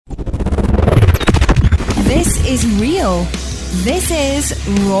is real. This is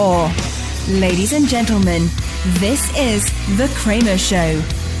raw. Ladies and gentlemen, this is The Kramer Show.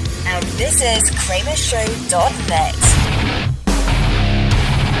 And this is kramershow.net.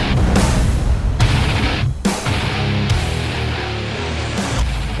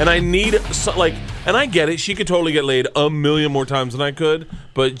 And I need, and I get it. She could totally get laid a million more times than I could.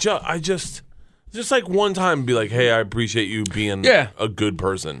 But just like one time be like, hey, I appreciate you being a good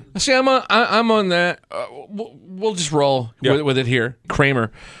person. See, I'm on that. We'll just roll with it here.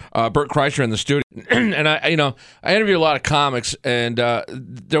 Kramer, Bert Kreischer in the studio. And I interview a lot of comics, and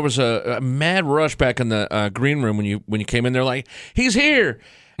there was a mad rush back in the green room when you came in there like, he's here.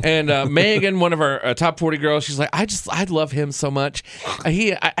 And Megan, one of our top 40 girls, she's like, I love him so much.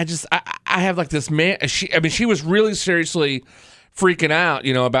 I have like this man. She was really seriously freaking out,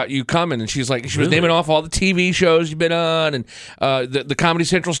 about you coming, and she was naming off all the TV shows you've been on and the Comedy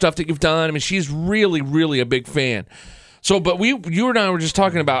Central stuff that you've done. I mean, she's really, really a big fan. So, but you and I were just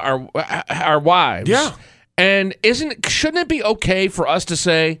talking about our wives, And shouldn't it be okay for us to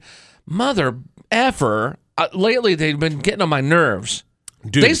say, mother effer? Lately, they've been getting on my nerves.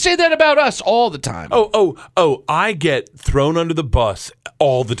 Dude. They say that about us all the time. Oh! I get thrown under the bus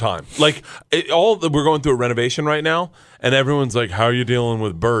all the time. Like we're going through a renovation right now, and everyone's like, "How are you dealing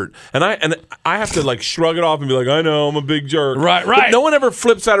with Bert?" And I have to like shrug it off and be like, "I know, I'm a big jerk." Right. But no one ever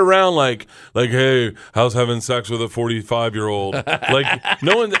flips that around like, "Hey, how's having sex with a 45-year-old?" Like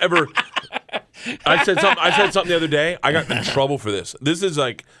no one ever. I said something the other day. I got in trouble for this. This is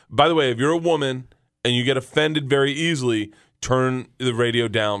like, by the way, if you're a woman and you get offended very easily, turn the radio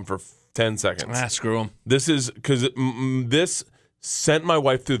down for 10 seconds. Screw them. This is because this sent my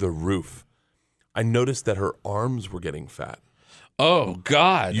wife through the roof. I noticed that her arms were getting fat. Oh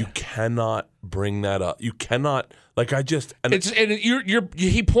God! You cannot bring that up. You cannot. He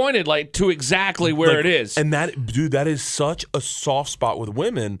pointed like to exactly where it is. And that is such a soft spot with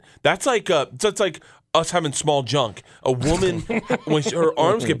women. That's like us having small junk. A woman when her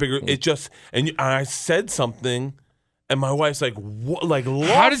arms get bigger, it just and I said something. And my wife's like, what? Like,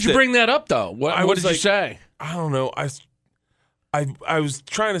 lost how did you it. bring that up, though? What did you say? I don't know. I was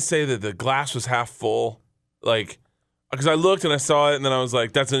trying to say that the glass was half full, like, because I looked and I saw it, and then I was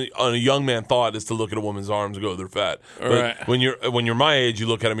like, that's a young man thought is to look at a woman's arms and go, they're fat. But right. when you're my age, you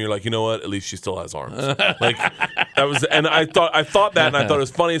look at them, and you're like, you know what? At least she still has arms. Like that was, and I thought that, and I thought it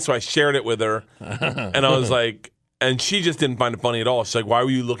was funny, so I shared it with her, and I was like. And she just didn't find it funny at all. She's like, why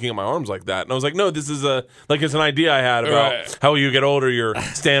were you looking at my arms like that? And I was like, no, this is it's an idea I had about how you get older, your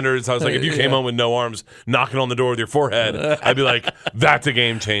standards. I was like, if you came home with no arms, knocking on the door with your forehead, I'd be like, that's a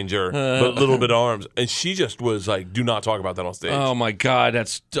game changer. But little bit of arms. And she just was like, do not talk about that on stage. Oh, my God.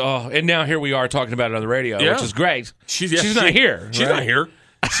 And now here we are talking about it on the radio, which is great. She's not here. She's not here.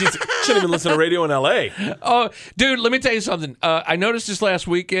 She shouldn't even listen to radio in L.A. Oh, dude, let me tell you something. I noticed this last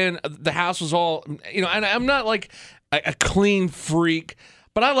weekend. The house was all, and I'm not like a clean freak,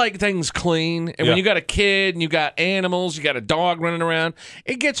 but I like things clean. And when you got a kid and you got animals, you got a dog running around,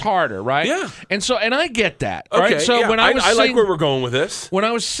 it gets harder, right? Yeah. And I get that, okay, right? So when I like where we're going with this. When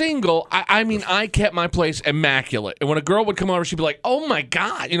I was single, I kept my place immaculate. And when a girl would come over, she'd be like, "Oh my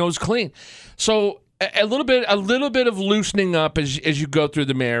God, it was clean." So a little bit of loosening up as you go through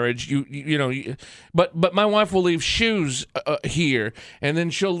the marriage. But my wife will leave shoes here, and then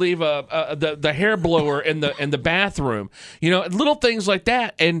she'll leave the hair blower in the bathroom. Little things like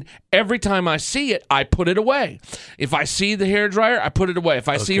that. And every time I see it, I put it away. If I see the hair dryer, I put it away. If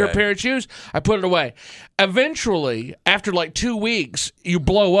I see her pair of shoes, I put it away. Eventually, after like 2 weeks, you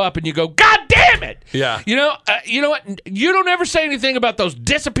blow up and you go, God damn it! Yeah. You know what? You don't ever say anything about those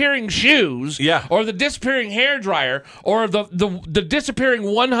disappearing shoes. Yeah. Or the disappearing hair dryer, or the disappearing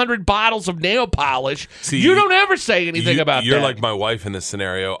 100 bottles of nail polish. See, you don't ever say anything about that. You're like my wife in this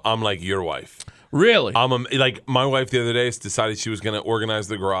scenario. I'm like your wife. Really? Like my wife the other day decided she was going to organize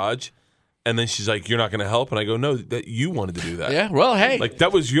the garage, and then she's like, "You're not going to help?" And I go, "No, that you wanted to do that." Yeah. Well, hey, like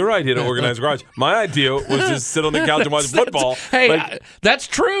that was your idea to organize the garage. My idea was to sit on the couch and watch football. Hey, that's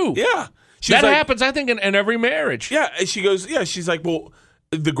true. Yeah, that happens. I think in every marriage. Yeah, and she goes, "Yeah." She's like, "Well,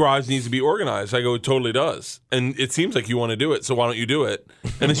 the garage needs to be organized." I go, "It totally does." And it seems like you want to do it, so why don't you do it?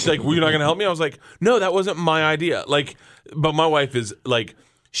 And then she's like, "Well, you're not going to help me?" I was like, "No, that wasn't my idea." Like, but my wife is like,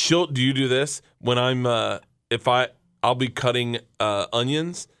 do you do this when I'm I'll be cutting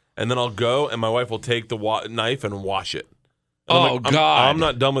onions, and then I'll go, and my wife will take the knife and wash it. And God, I'm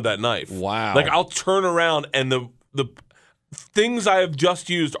not done with that knife. Wow. Like I'll turn around, and the things I have just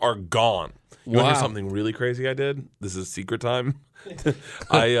used are gone. You want to hear something really crazy I did? This is secret time.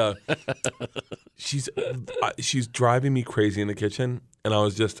 She's driving me crazy in the kitchen, and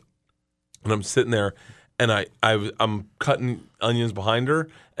I'm sitting there, and I'm cutting onions behind her,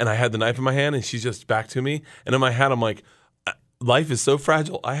 and I had the knife in my hand, and she's just back to me, and in my head I'm like, life is so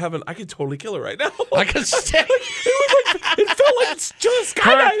fragile. I could totally kill her right now. I could stay. It felt like it's just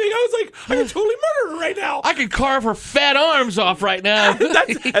skydiving. I was like, I could totally murder her right now. I could carve her fat arms off right now.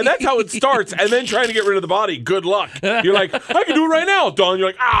 That's how it starts. And then trying to get rid of the body. Good luck. You're like, I can do it right now, Dawn. You're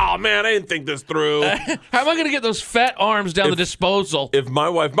like, oh man, I didn't think this through. How am I going to get those fat arms down the disposal? If my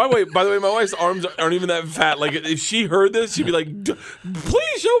wife, by the way, my wife's arms aren't even that fat. Like if she heard this, she'd be like,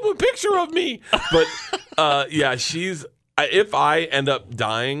 please show them a picture of me. But yeah, if I end up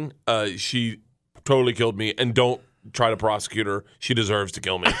dying, she totally killed me, and don't try to prosecute her. She deserves to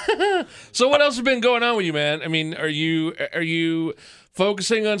kill me. So what else has been going on with you, man? I mean, are you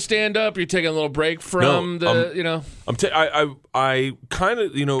focusing on stand up? You're taking a little break from I kind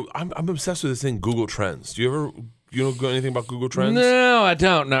of, I'm obsessed with this thing, Google Trends. Do you ever know anything about Google Trends? No, I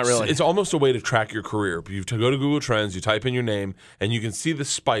don't. Not really. It's almost a way to track your career. You go to Google Trends, you type in your name, and you can see the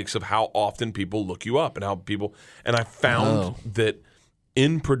spikes of how often people look you up and how people. And I found that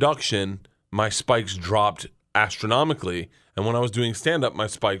in production, my spikes dropped astronomically, and when I was doing stand-up, my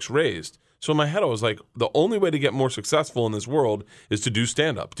spikes raised. So in my head, I was like, the only way to get more successful in this world is to do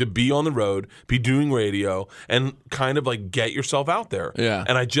stand-up, to be on the road, be doing radio, and kind of like get yourself out there. Yeah.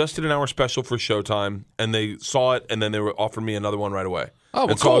 And I just did an hour special for Showtime, and they saw it, and then they offered me another one right away. Oh,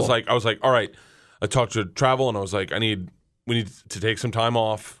 well, and so cool. I was like, all right. I talked to Travel, and I was like, we need to take some time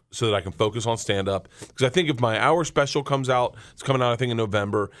off so that I can focus on stand-up. Because I think if my hour special comes out, it's coming out, I think, in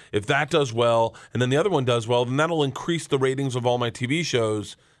November. If that does well, and then the other one does well, then that'll increase the ratings of all my TV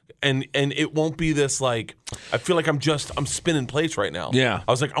shows. And it won't be this, like, I feel like I'm spinning plates right now. Yeah.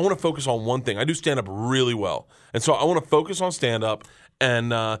 I was like, I want to focus on one thing. I do stand-up really well. And so I want to focus on stand-up. And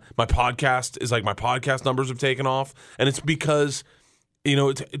my podcast is like, my podcast numbers have taken off. And it's because,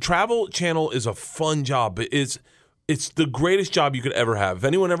 Travel Channel is a fun job. But it's the greatest job you could ever have. If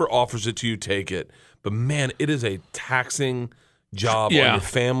anyone ever offers it to you, take it. But, man, it is a taxing job on your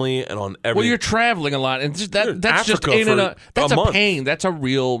family and on everything. Well, you're traveling a lot, and that's just that's a pain. That's a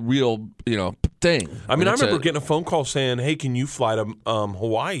real thing. I mean, I remember getting a phone call saying, "Hey, can you fly to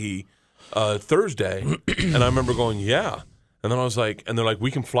Hawaii Thursday?" And I remember going, "Yeah." And then I was like, and they're like,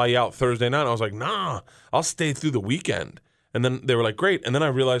 "We can fly you out Thursday night." And I was like, "Nah, I'll stay through the weekend." And then they were like, "Great." And then I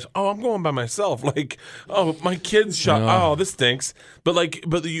realized, I'm going by myself. Like, my kids shot. No. Oh, this stinks. But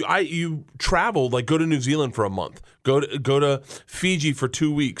you travel, like, go to New Zealand for a month, go to Fiji for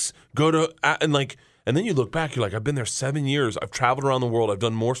 2 weeks, and then you look back, you're like, I've been there 7 years. I've traveled around the world. I've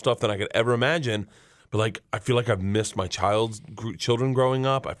done more stuff than I could ever imagine. But like, I feel like I've missed my children growing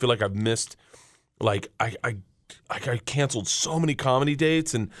up. I feel like I've missed, like, I canceled so many comedy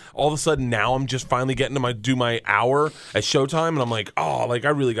dates, and all of a sudden now I'm just finally getting to do my hour at Showtime, and I'm like, I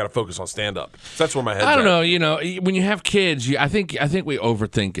really got to focus on stand up. So that's where my head's at. I don't know. When you have kids, I think we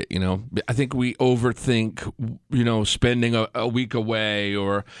overthink it. I think we overthink, spending a week away,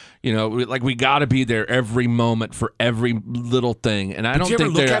 or like we got to be there every moment for every little thing. And I don't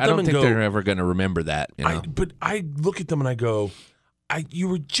think they're ever going to remember that. But I look at them and I go, you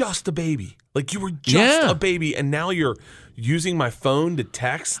were just a baby. Like, you were just a baby, and now you're using my phone to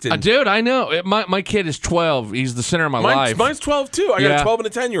text. And dude, I know. My kid is 12. He's the center of my life. Mine's 12, too. I got a 12 and a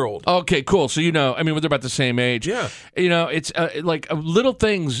 10-year-old. Okay, cool. So, they're about the same age. Yeah. It's like little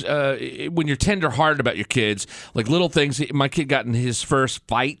things when you're tender-hearted about your kids, like little things. My kid got in his first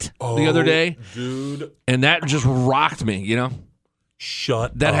fight the other day. Dude. And that just rocked me,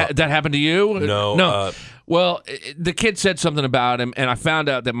 Shut up. That happened to you? No. Well, the kid said something about him, and I found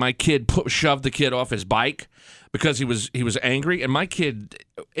out that my kid shoved the kid off his bike because he was angry. And my kid,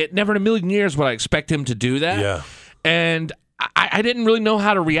 never in a million years would I expect him to do that. Yeah. And I didn't really know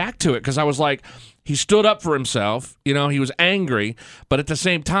how to react to it, because I was like, he stood up for himself. He was angry, but at the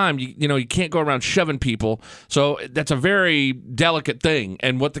same time, you can't go around shoving people. So that's a very delicate thing.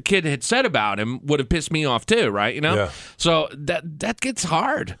 And what the kid had said about him would have pissed me off too, right? Yeah. So that gets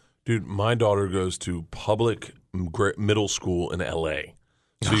hard. Dude, my daughter goes to public middle school in L.A.,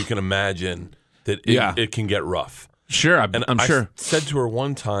 so you can imagine that it can get rough. Sure, I'm sure. I said to her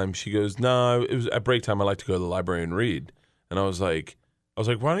one time, she goes, "No, it was at break time. I like to go to the library and read." And I was like,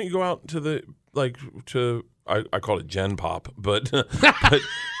 "Why don't you go out to the I call it Gen Pop, but why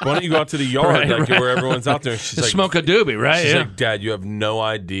don't you go out to the yard, where everyone's out there?" And she's like, "Smoke a doobie, right?" She's like, "Dad, you have no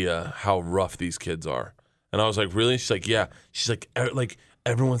idea how rough these kids are." And I was like, "Really?" She's like, "Yeah." She's like.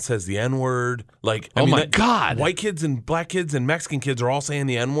 Everyone says the N-word. Like, my God. White kids and black kids and Mexican kids are all saying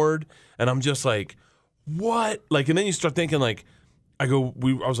the N-word. And I'm just like, what? Like, and then you start thinking, like, I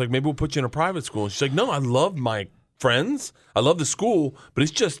was like, maybe we'll put you in a private school. And she's like, no, I love my friends. I love the school, but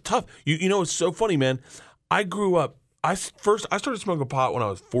it's just tough. It's so funny, man. I grew up. I started smoking pot when I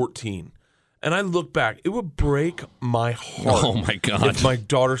was 14. And I look back, it would break my heart. Oh my God! If my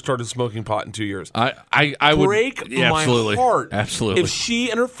daughter started smoking pot in 2 years, I would break my heart. Absolutely. If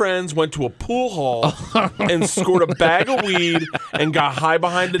she and her friends went to a pool hall and scored a bag of weed and got high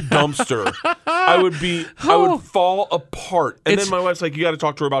behind a dumpster, I would fall apart. And then my wife's like, "You got to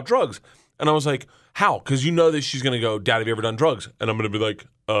talk to her about drugs." And I was like, "How?" Because you know that she's going to go, "Dad, have you ever done drugs?" And I'm going to be like,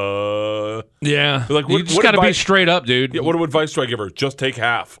 yeah. Like, you just got to be straight up, dude. Yeah, what advice do I give her? Just take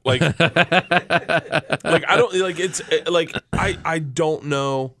half. Like, like I don't like it's like I don't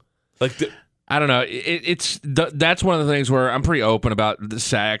know. Like, I don't know. That's one of the things where I'm pretty open about the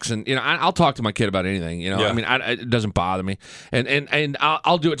sex, and I'll talk to my kid about anything. Yeah. I mean, it doesn't bother me, and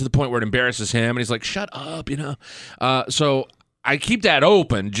I'll do it to the point where it embarrasses him, and he's like, "Shut up," So I keep that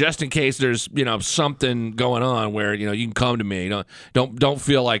open just in case there's something going on where you can come to me. Don't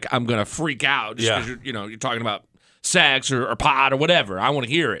feel like I'm gonna freak out just because you're talking about sex or pot or whatever. I want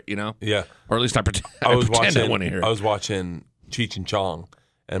to hear it, Yeah. Or at least I pretend I want to hear it. I was watching Cheech and Chong,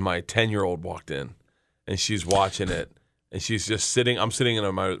 and my 10-year-old walked in, and she's watching it, and she's just sitting. I'm sitting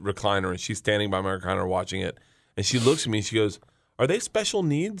in my recliner, and she's standing by my recliner watching it, and she looks at me and she goes, "Are they special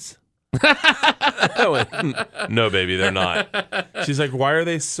needs?" I went, "No, baby, they're not." She's like, "Why are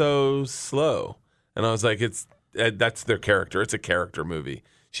they so slow?" And I was like, that's their character. It's a character movie."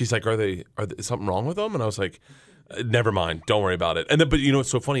 She's like, "Are they something wrong with them?" And I was like, "Never mind, don't worry about it." And then, but what's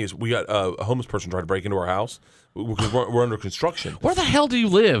so funny is we got a homeless person trying to break into our house because we're under construction. Where the hell do you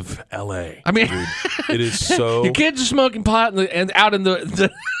live? L.A. I mean, dude, it is so. Your kids are smoking pot and out in the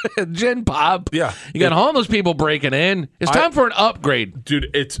gin pub. Yeah, you got homeless people breaking in. It's time for an upgrade,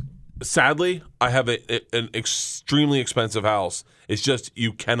 dude. Sadly, I have an extremely expensive house. It's just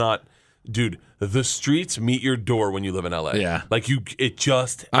you cannot, dude. The streets meet your door when you live in LA. Yeah, like it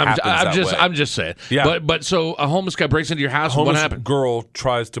just happens that way. I'm just saying. Yeah, but so a homeless guy breaks into your house. What happened? Girl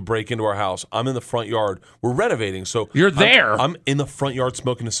tries to break into our house. I'm in the front yard. We're renovating, so you're there. I'm in the front yard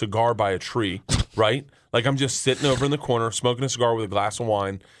smoking a cigar by a tree. Right, like I'm just sitting over in the corner smoking a cigar with a glass of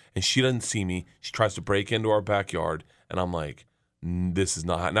wine, and she doesn't see me. She tries to break into our backyard, and I'm like, "This is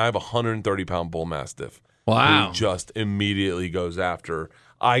not." And I have a 130-pound bull mastiff. Wow. Who just immediately goes after.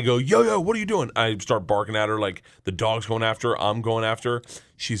 I go, yo, what are you doing? I start barking at her like the dog's going after her. I'm going after her.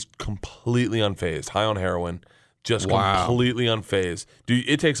 She's completely unfazed, high on heroin, just completely unfazed. Dude,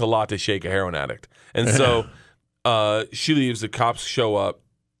 it takes a lot to shake a heroin addict. And so she leaves. The cops show up.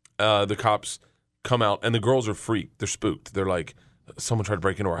 The cops come out, and the girls are freaked. They're spooked. They're like, someone tried to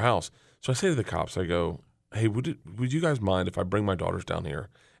break into our house. So I say to the cops, I go, "Hey, would you guys mind if I bring my daughters down here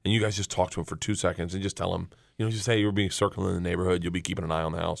and you guys just talk to them for 2 seconds and just tell them, just say you're being circling in the neighborhood, you'll be keeping an eye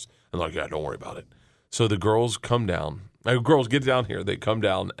on the house." And they're like, "Yeah, don't worry about it." So the girls come down. Girls get down here. They come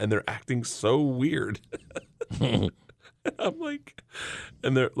down and they're acting so weird. I'm like,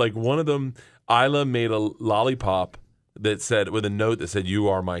 and they're like, one of them, Isla made a lollipop that said, with a note that said, "You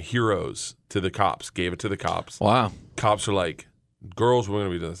are my heroes," to the cops. Gave it to the cops. Wow. Cops are like, "Girls, we're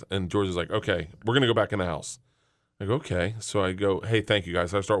going to be doing this." And George is like, "Okay, we're going to go back in the house." I go, "Okay." So I go, "Hey, thank you,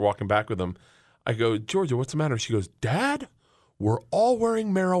 guys." I start walking back with them. I go, "Georgia, what's the matter?" She goes, "Dad, we're all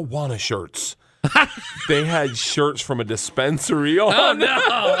wearing marijuana shirts." They had shirts from a dispensary on. Oh, no.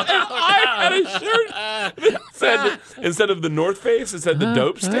 I had a shirt that said, instead of the North Face, it said the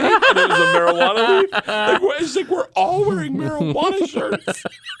dope state, and it was a marijuana leaf. Like, it's like, we're all wearing marijuana shirts.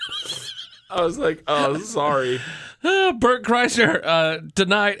 I was like, "Oh, sorry." Bert Kreischer,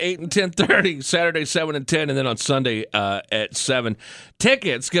 tonight, 8 and 10:30, Saturday, 7 and 10, and then on Sunday at 7.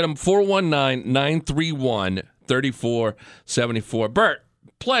 Tickets, get them 419-931-3474. Bert,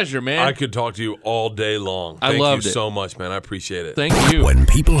 pleasure, man. I could talk to you all day long. I loved it. Thank you so much, man. I appreciate it. Thank you. When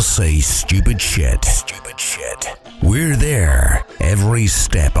people say stupid shit, we're there every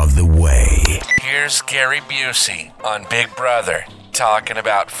step of the way. Here's Gary Busey on Big Brother, talking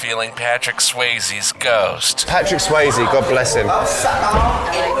about feeling Patrick Swayze's ghost. Patrick Swayze, God bless him.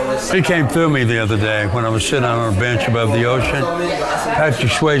 He came through me the other day when I was sitting on a bench above the ocean. Patrick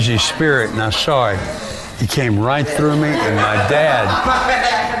Swayze's spirit, and I saw it. He came right through me, and my dad,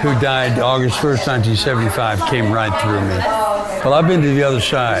 who died August 1st, 1975, came right through me. Well, I've been to the other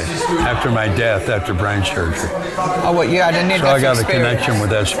side after my death, after brain surgery. Oh, what, you had a near-death So I got a experience. connection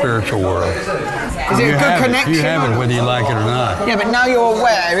with that spiritual world. Is it a good connection? You have it whether you like it or not. Yeah, but now you're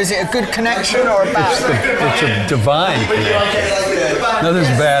aware, is it a good connection or a bad? It's a divine connection.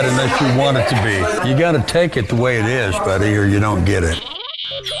 Nothing's bad unless you want it to be. You got to take it the way it is, buddy, or you don't get it.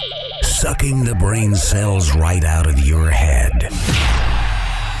 Sucking the brain cells right out of your head.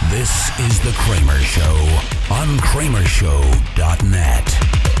 This is The Kramer Show on kramershow.net.